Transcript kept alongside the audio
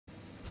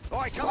All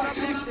right, coming up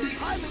next,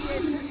 this highly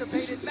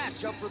anticipated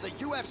matchup for the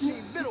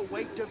UFC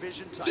middleweight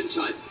division title.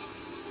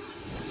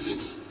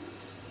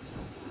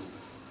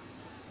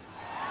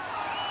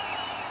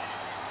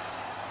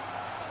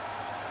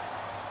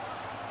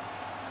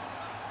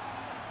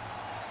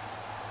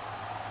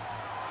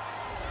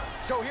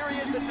 So here he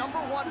is, the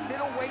 #1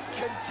 middleweight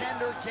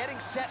contender, getting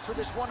set for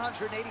this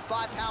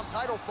 185-pound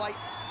title fight.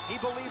 He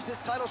believes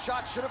this title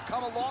shot should have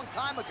come a long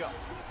time ago,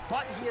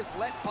 but he has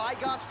let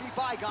bygones be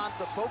bygones.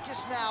 The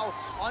focus now,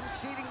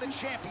 unseating the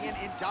champion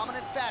in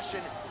dominant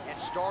fashion and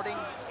starting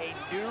a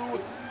new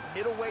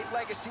middleweight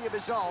legacy of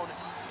his own.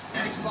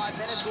 25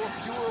 minutes or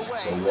fewer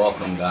away. So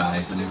welcome,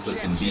 guys. Let me put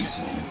some beats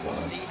on it.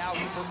 See how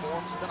he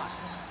performs tonight.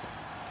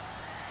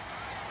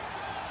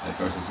 At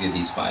first, let's get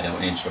these fight out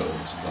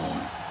intros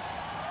going.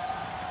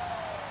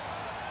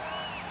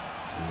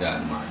 So we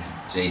got my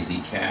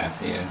Jay-Z calf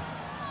here.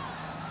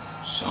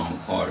 Sean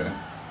Carter.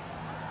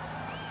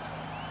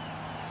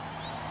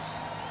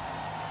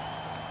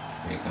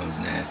 Here comes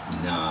Nasty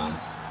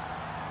Nas.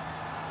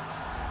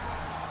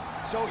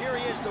 So here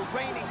he is, the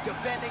reigning,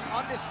 defending,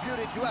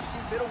 undisputed UFC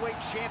middleweight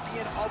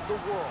champion of the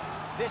world.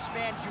 This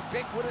man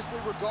ubiquitously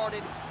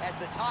regarded as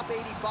the top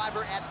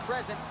 85er at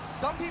present.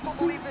 Some people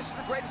believe this is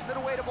the greatest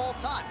middleweight of all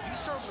time. He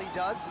certainly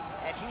does,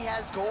 and he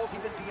has goals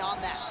even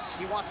beyond that.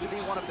 He wants to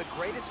be one of the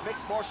greatest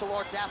mixed martial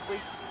arts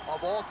athletes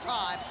of all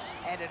time,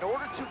 and in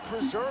order to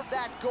preserve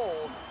that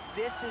goal,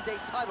 this is a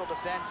title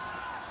defense,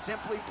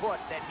 simply put,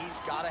 that he's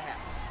got to have.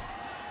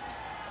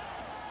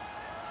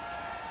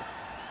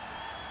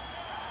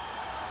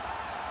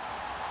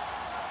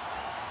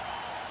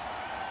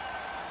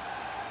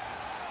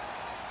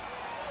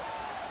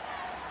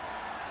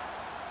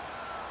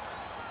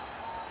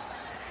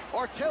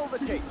 Or tell the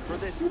tape for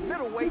this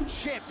middleweight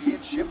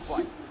championship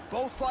fight.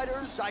 Both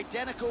fighters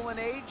identical in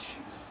age,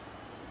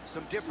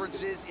 some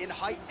differences in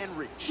height and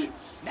reach.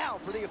 Now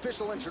for the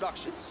official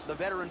introductions, the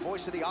veteran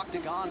voice of the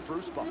Octagon,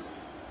 Bruce Buffer.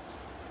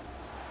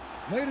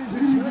 Ladies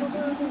and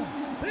gentlemen,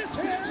 this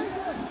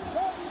is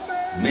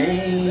the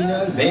Main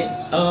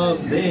event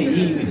of the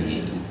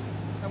evening.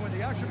 And when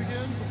the action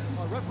begins,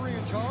 our referee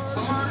in charge.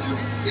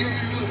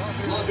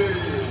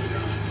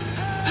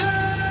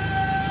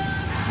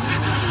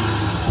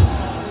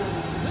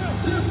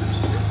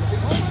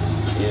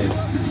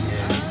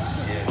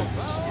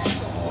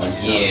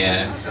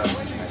 Yeah,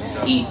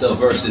 Ether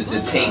versus the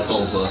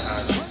Takeover,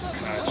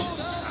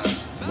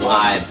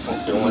 live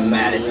from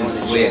Madison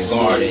Square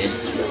Garden.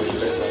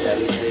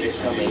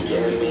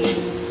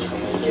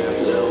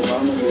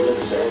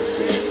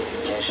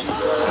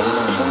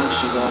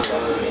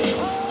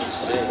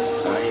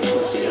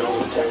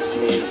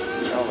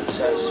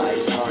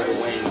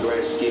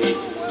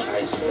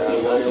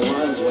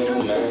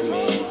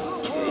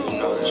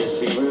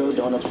 Just be real,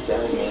 don't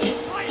upset me.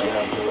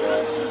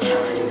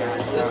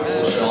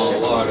 Sean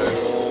Carter,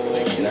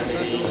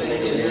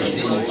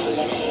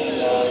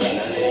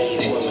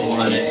 6'1",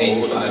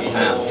 185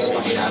 pounds,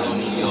 coming out of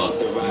New York,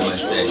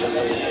 USA.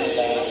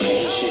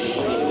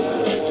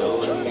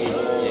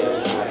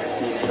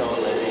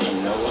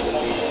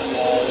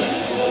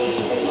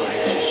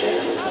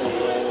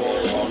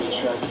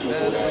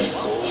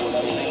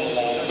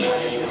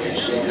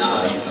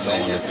 Nas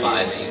coming at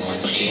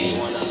 5'8",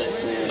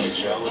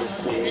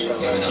 180,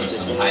 giving up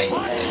some height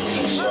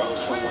and reach.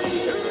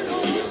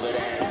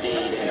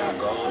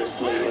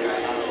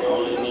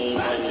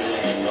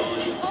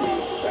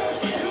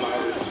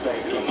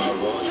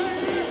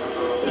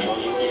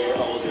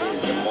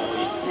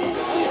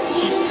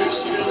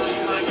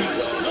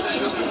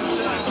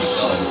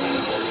 So,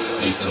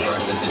 Ether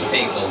versus the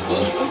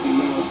Takeover.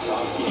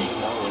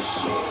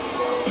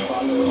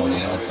 Oh, they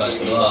don't touch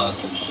gloves.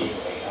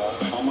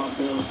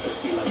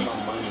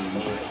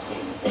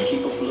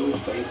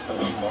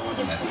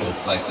 That's still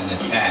flexing the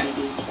tap.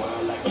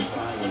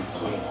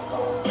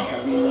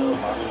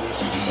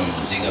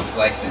 Jigga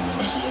flexing the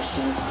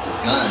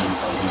guns,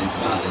 and it's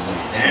about to go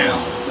down.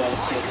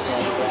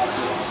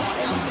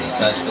 They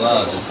touch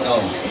gloves, let's go.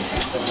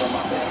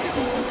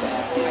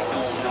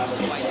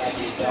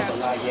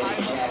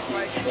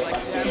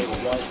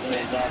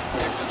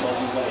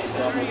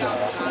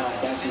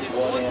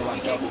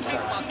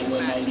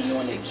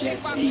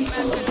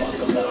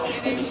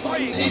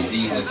 Jay-Z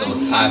with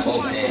those typo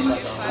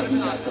pants.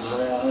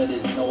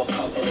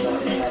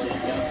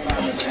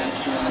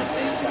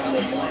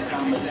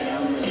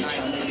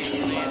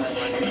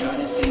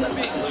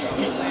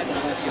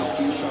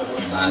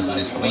 Nas with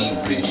his Queen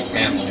Bridge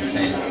camel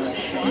pants.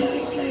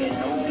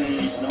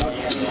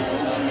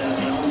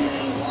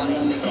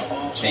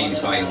 Chains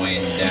probably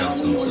weighing him down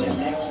some too.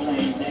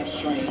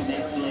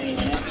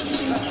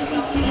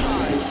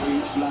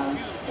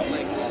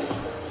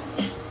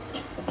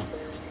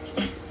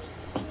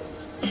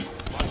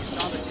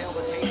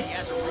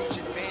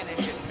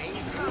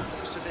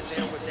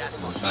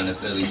 Trying to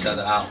fill each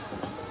other out.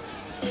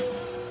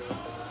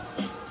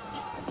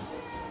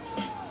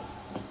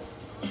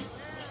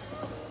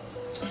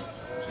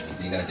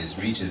 He got this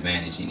reach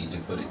advantage, he need to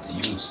put it to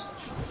use.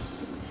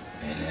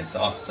 And that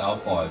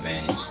southpaw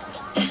advantage.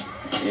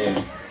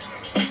 Yeah.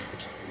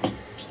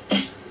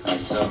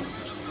 What's up?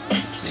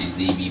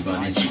 Jay-Z be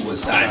running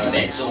suicide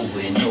sets over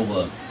and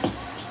over.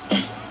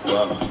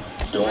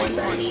 Doing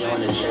 90 on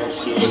the jet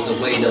ski. With the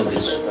weight of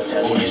his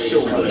on his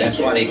shoulder, that's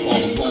why they call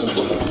him Boom.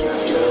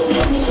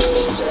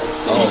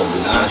 Oh,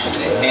 nice with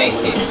the head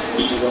kick.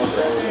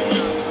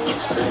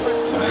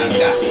 Man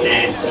got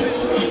nasty.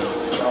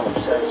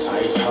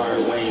 Ice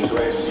hard Wayne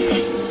Gretzky.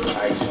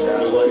 I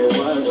knew what it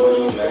was when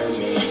you met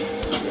me.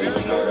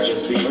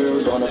 Just be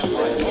real, don't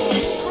upset me.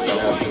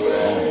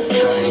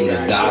 Showing the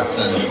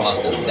godson across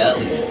the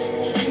belly.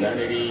 None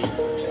of these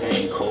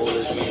ain't cool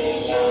as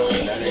me.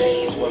 None of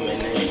these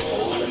women ain't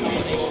cool as me.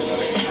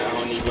 I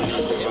don't even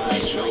need to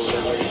ride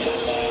jewelry.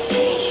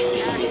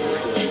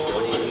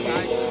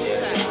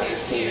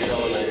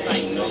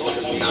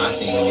 Nah, I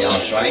seen him y'all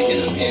striking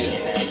him here.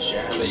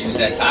 But use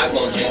that tie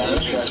bow, Jayla.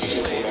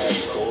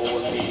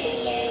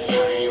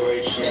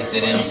 Mix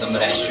it in with some of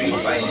that street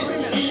fighting.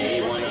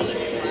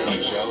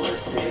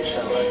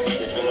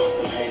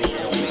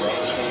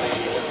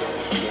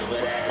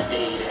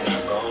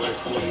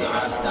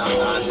 Nah, stop,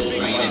 nah, just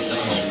bring it to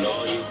him.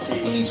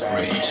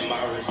 Queensbridge.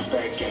 My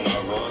respect and my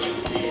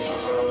royalties.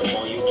 The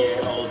more you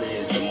get older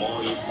is the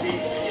more you see.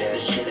 Yeah,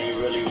 this shit ain't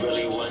really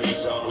what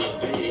it's all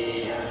to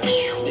be.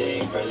 It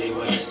ain't really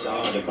what it's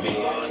all to be.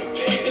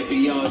 It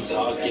be all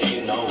talk, yeah,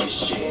 you know it's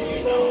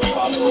shit.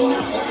 Follow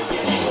up,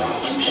 getting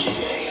lost some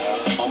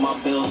shit. On my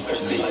bills,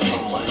 crispy like my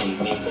money.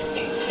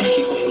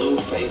 Keep a blue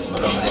face,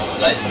 but I'm This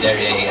is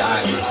legendary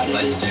AI versus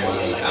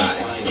legendary AI.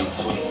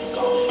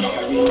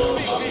 every little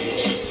body,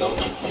 she's so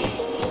petite.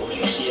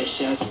 She a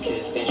chef's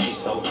kiss, then she's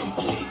so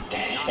complete.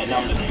 And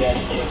I'm the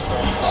best kiss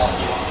on all.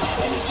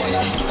 And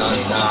he stuns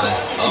Nas.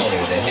 Oh,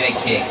 the head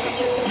kick.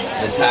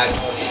 The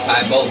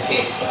tie bow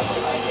kick.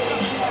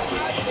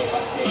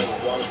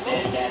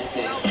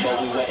 But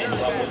we went and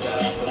doubled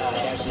up.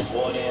 That's just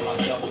water in my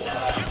double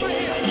cup.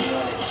 Doing 90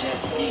 on the jet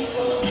ski,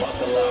 so I'm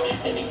buckle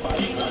up.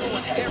 Anybody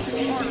wanna text me,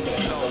 we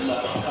can double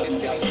up. Cause we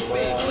got some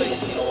real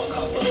ways, you know, a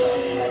couple of.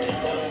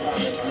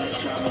 Let's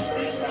try to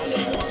stay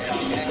silent.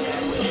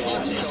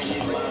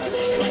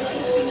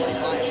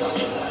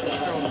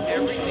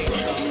 Everything is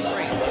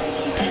great.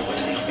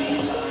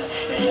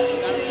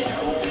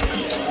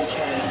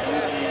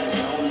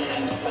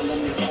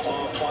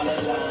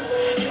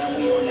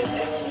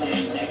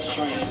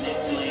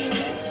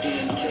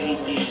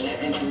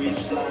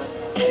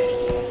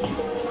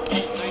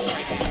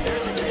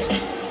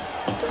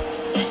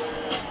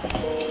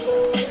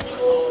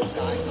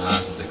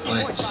 Nice with the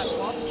clinch.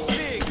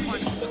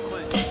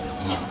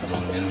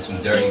 Doing him some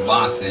dirty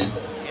boxing.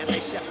 And they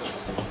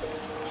separate.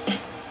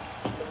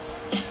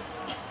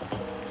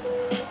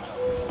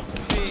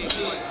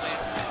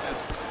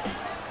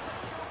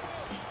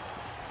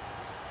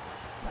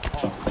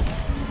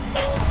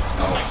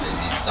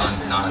 He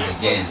stuns Nas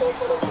again.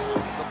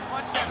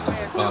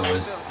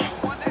 Covers.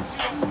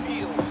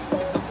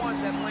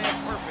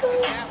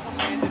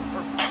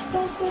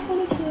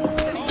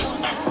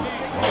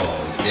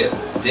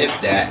 Dip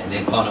that and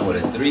then caught him with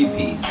a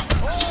 3-piece.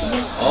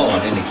 Oh,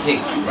 and then the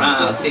kicks,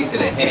 rounds, kick to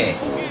the head.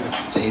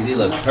 Jay-Z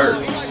looks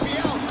hurt.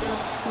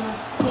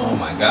 Oh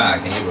my God,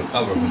 can he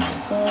recover from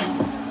this?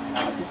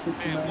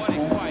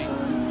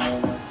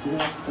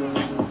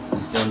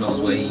 He still knows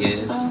where he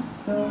is. Oh,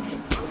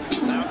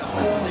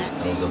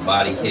 that was a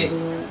body kick.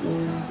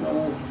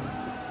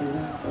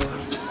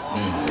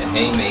 The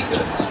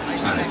haymaker,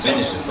 trying to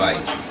finish the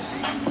fight.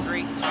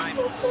 Great time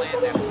to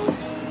land that punch.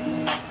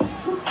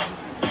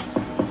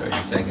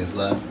 30 seconds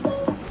left.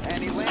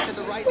 And he landed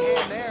the right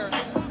hand there.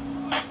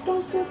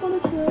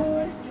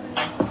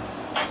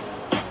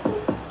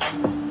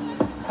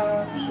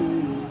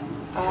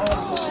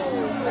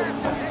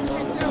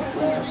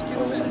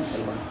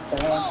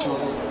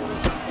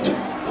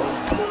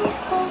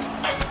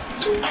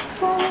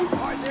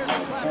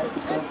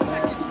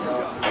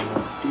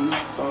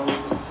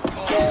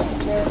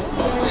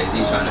 Jay-Z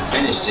trying to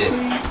finish this in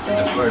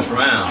the first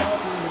round.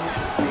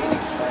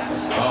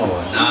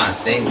 Oh, nah,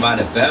 saved by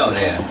the bell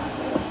there.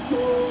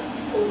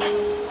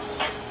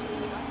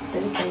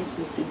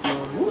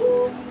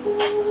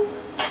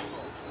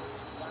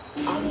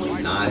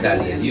 Nas has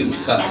a huge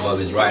cut above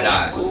his right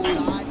eye.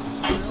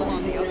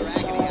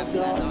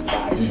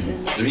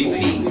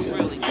 3-piece.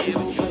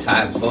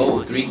 Tie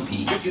bow,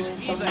 3-piece.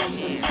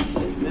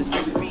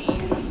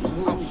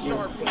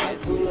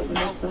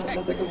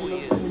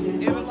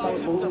 It allows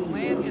him to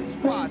land in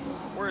spots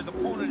where his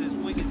opponent is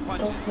winging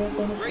punches.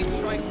 Great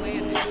strike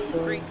landed,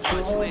 great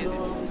punch landed.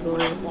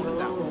 Put his opponent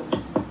down.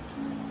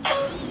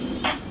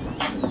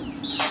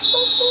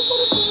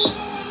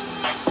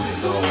 They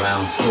go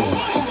round 2.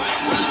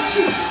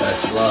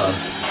 That's love.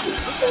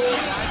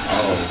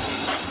 Oh.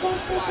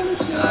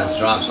 Nas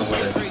drops him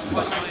with a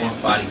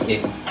front body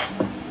kick.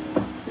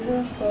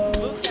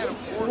 Look at him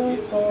working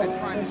and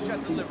trying to shut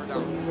the liver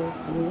down.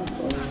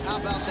 How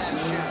about that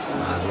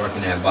shot? Nas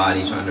working that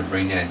body, trying to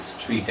bring that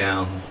tree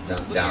down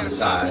the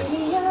sides.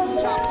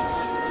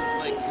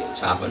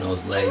 Chopping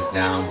those legs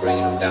down,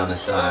 bringing them down the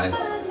sides.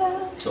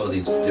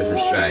 Totally different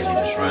strategy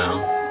this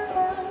round.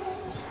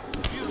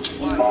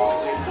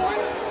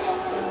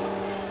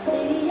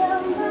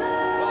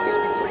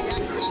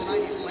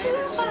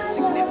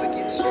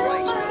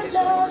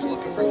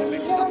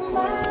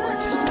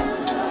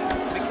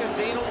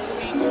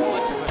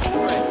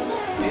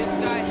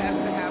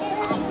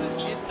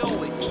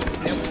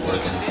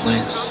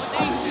 clinch.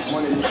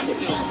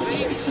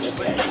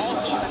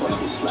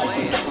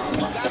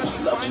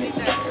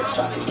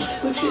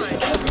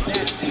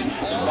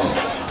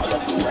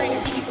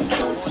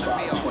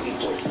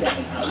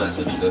 Nice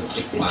with a good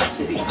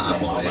kickboxing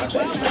combo there.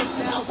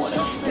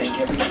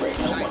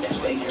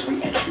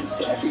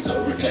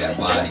 Working that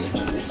body.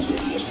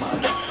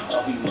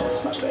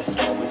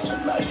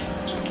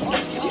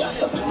 See, I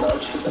fell in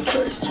love for the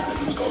first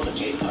time in Golden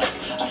Gate Park.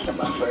 I saw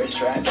my first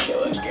rap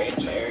show at Great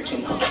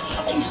American Hall.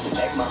 I used to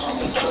beg my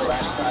homies to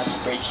ride across the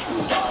bridge to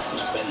a bar and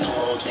spend the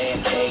whole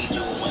damn day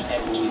doing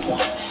whatever we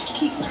want.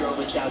 Keep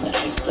growers down the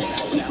ice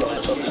place when we roll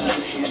up a beat.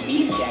 And me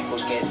and Jack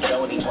would get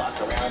stoned, walk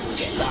around and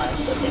get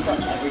lost. But think I'll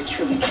never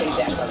truly pay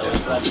back all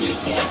those love we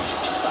get.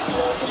 Just by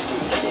walking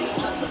through the city,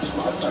 I'm a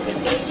small fucking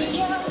business.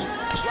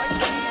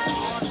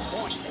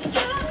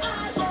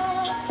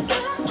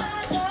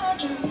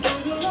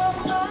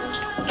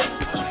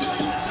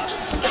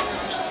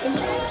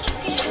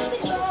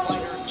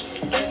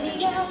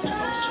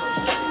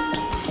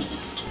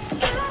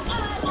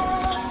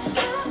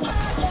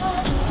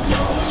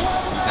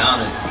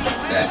 Counters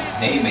that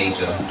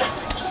haymaker.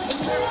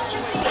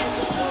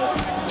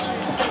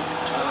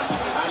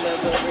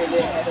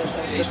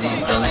 JZ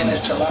still in it,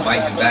 so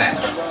fighting back.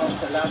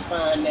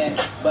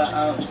 But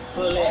I'm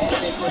full of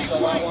adventure,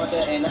 so I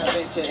wonder and I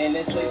venture in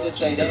this place to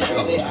say that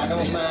really I don't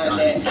mind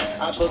that.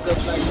 I book a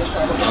flight to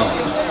try to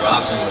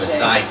drops him with a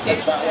side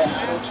kick.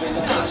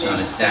 Now he's trying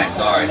to stack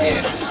guard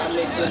here.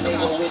 Letting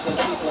him off. I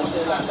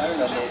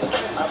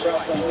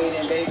brought some weed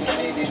and baby,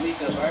 maybe we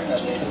could burn a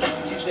little.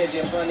 She said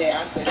you're funny,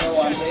 I said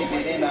no, I'm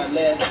lazy, then I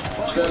left.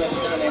 Sun is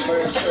shining,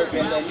 birds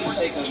chirping, let me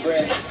take a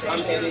breath. I'm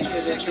heading to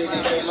the city,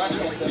 pay my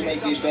chance to make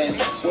it best.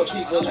 What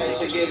people like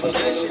to give a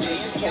little, then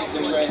you take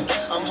the rest.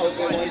 I'm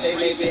hoping one day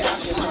maybe I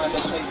can find a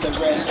place to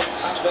rest.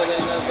 I fell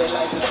in love with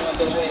life and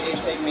wonder where it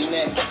take me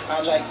next.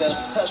 I like the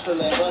hustle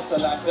and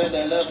bustle, I fell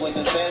in love with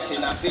the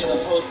fashion. I feel a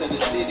pulse of the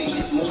city,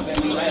 it's moving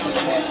me like a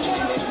passion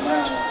and it's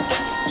mine.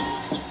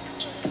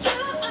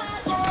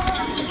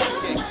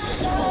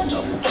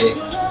 Double kick.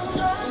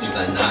 Seems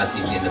like Nas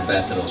keeps getting the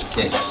best of those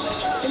kicks.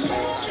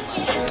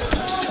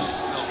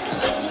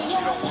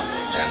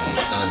 That means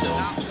stunned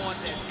him.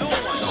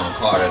 Sean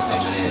Carter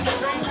coming in.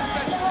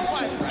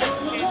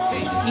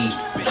 Taking heat.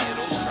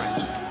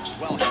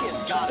 Well, he has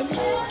got to be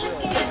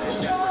thrilled with this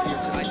effort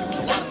here tonight. There was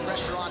a lot of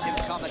pressure on him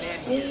coming in.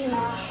 He is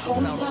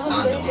pulled out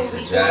Stunned him with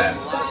the jab.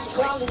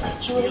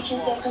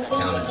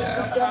 Counter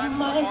jab.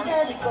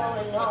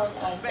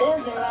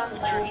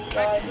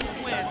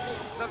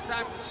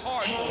 Sometimes it's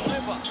hard to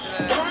live up to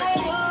that.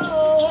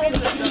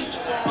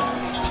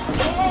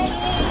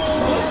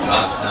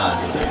 Drop Nas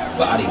with a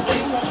body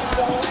kick.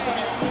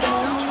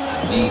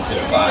 Knee to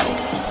the body.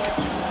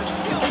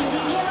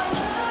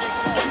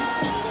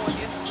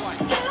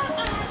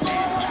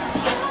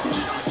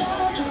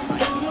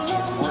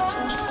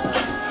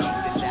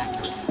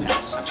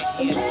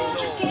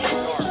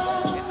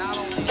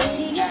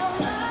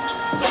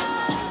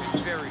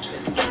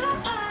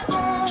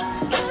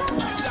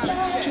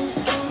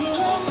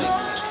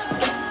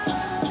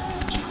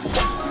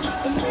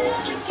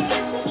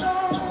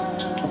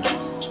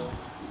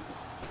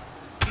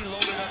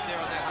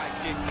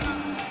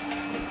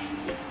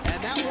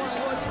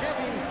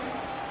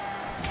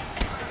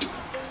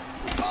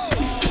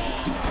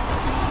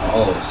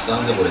 Oh,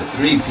 Sons it with a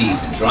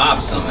three-piece and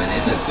drops him, and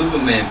then the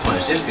Superman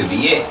punch. This could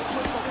be it.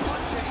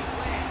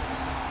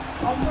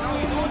 Come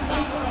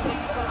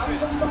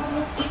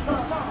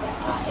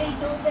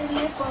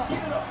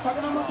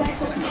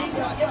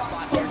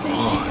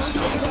on,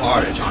 Sean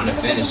Carter trying to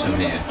finish him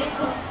here.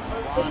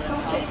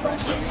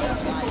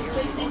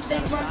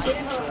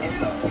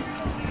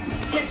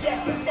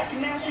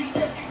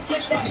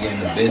 Trying to get in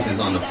the business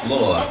on the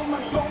floor.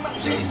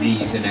 Jay-Z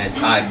using that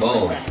Thai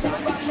bow.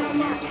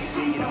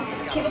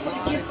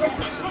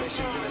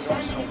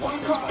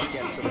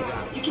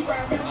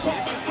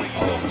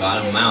 Oh,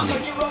 got him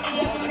mounted.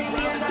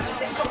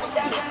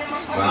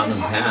 Ground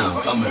and pound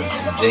coming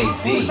from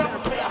Jay-Z.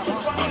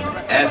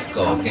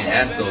 Esco, can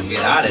Esco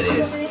get out of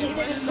this?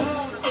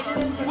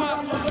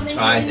 He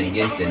tries and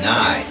gets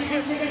denied.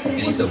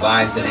 And he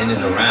survives to the end of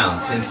the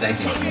round. 10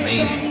 seconds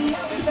remaining.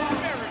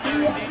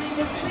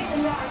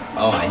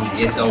 Oh, and he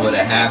gets over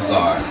the half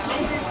guard.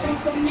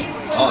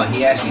 Oh,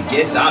 he actually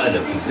gets out of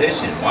the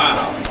position.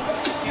 Wow.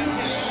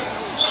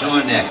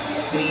 Showing that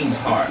Queen's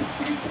heart.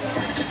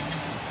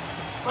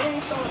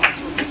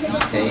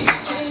 Okay,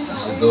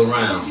 it's a good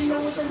round.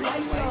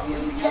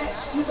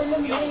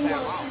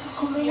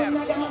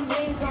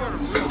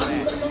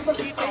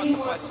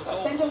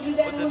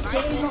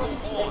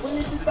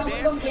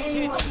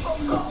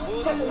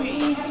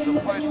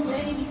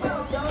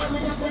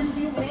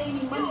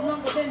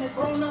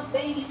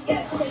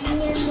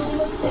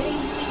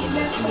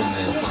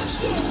 Superman punch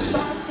round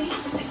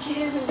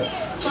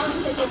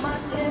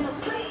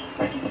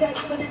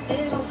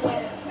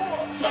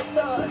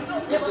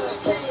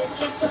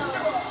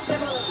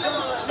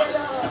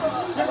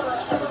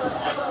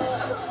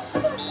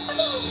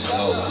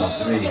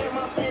 3.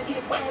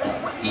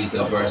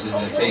 Ether versus the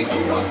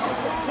Takeover.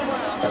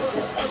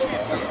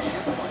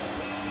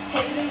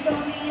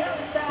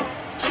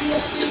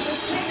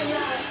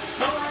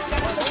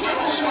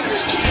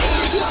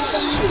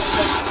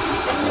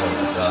 Oh,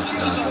 drops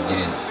down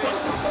again.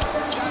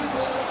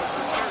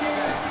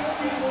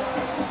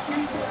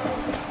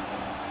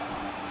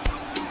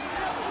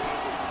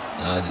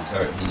 No, it just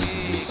hurt. He needs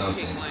to do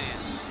something.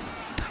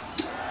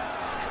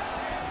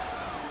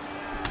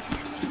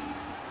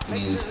 He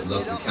needs to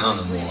look to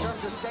counter more. In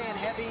terms of staying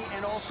heavy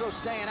and also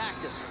staying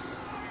active.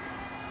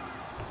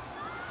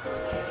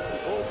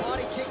 Oh,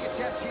 body kick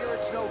attempt here.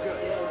 It's no good.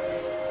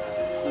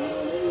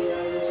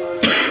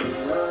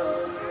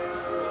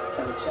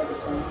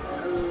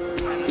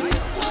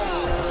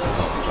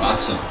 Oh,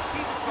 drops him.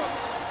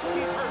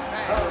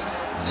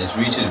 And his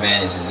reach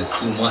advantage is just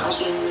too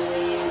much.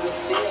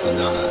 But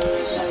no.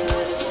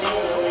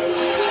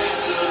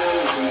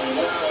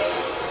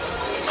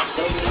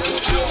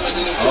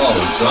 Oh,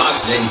 drop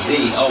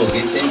Jay-Z. Oh,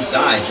 gets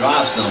inside,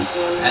 drops him.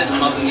 Has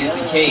him up against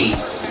the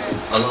cage.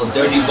 A little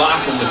dirty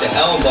boxing with the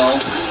elbow.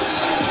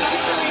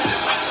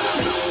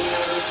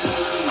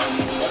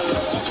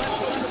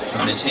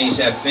 Trying to change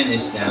that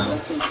finish down.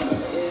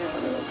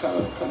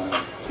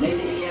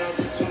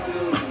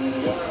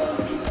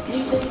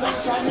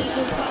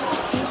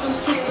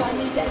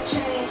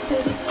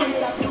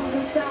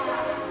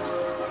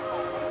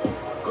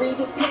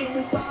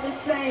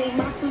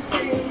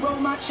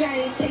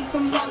 Change, take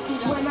some losses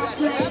when I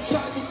play,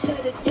 charge it to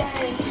the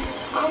game.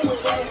 I'm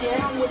with AJ,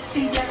 I'm with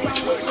T, I'm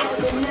with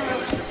Robin now.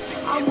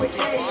 I'm with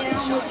AJ,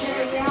 I'm with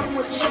Jerry, I'm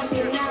with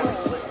Chucky now.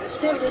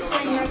 Still the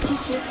same, I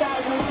switch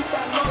inside when we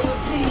got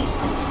loyalty.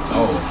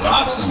 Oh,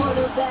 drops him.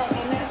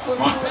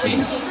 Front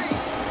kick.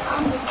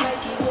 I'm just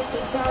making with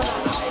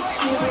designer, I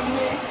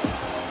experiment.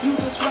 You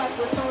just write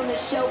what's on the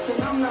shelf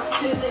and I'm not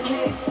feeling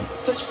it.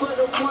 Search for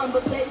the one,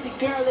 but baby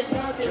girl, it's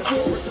not the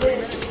real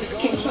shit.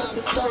 Can't trust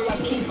the soul, I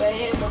keep a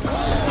head.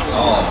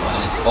 Oh,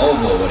 and it's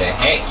over with a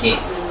head kick.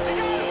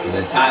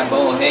 The Thai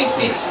bowl head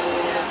kick.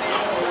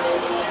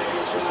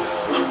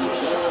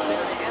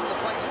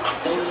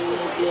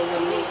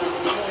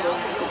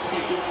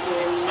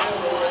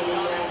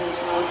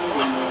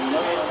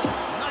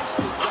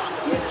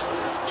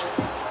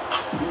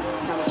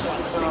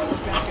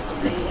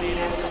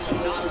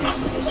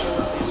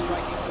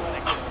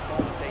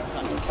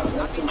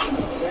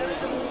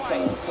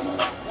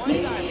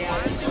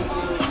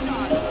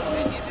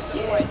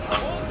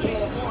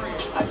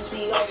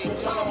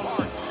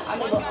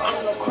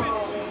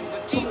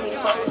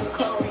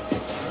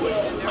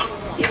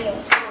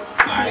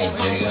 Alright,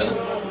 Jigga.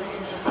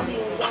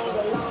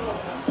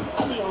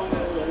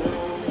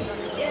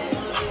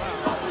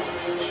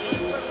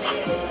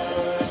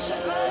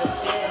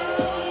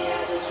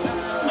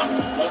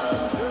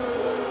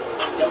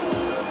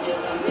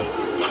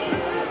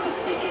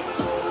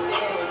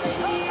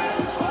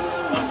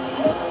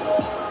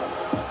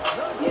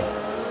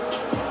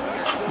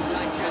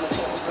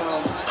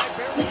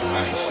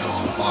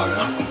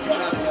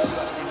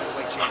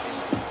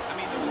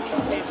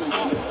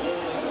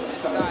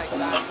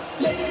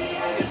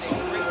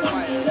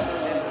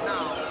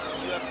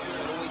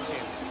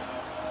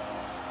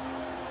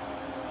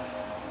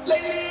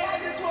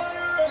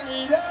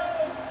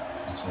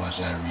 Let's watch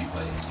that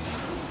replay again.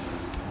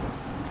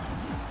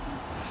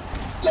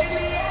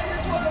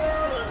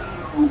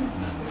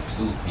 Number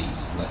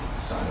 2-piece, like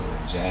started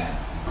with a jab.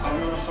 I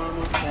don't know if I'm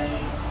okay.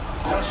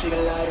 I don't see the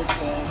light of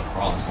day.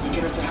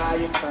 Looking up to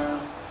higher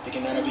ground,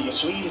 thinking that'll be your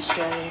sweet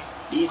escape.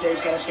 These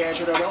days gotta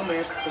schedule the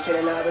romance. They say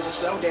that love is a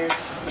slow dance.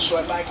 A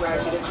short bike ride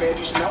to the crib,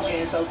 using no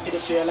hands. Oh, did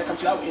it feel like I'm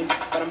floating?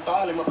 But I'm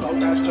balling with both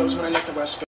eyes closed when I let the world spin.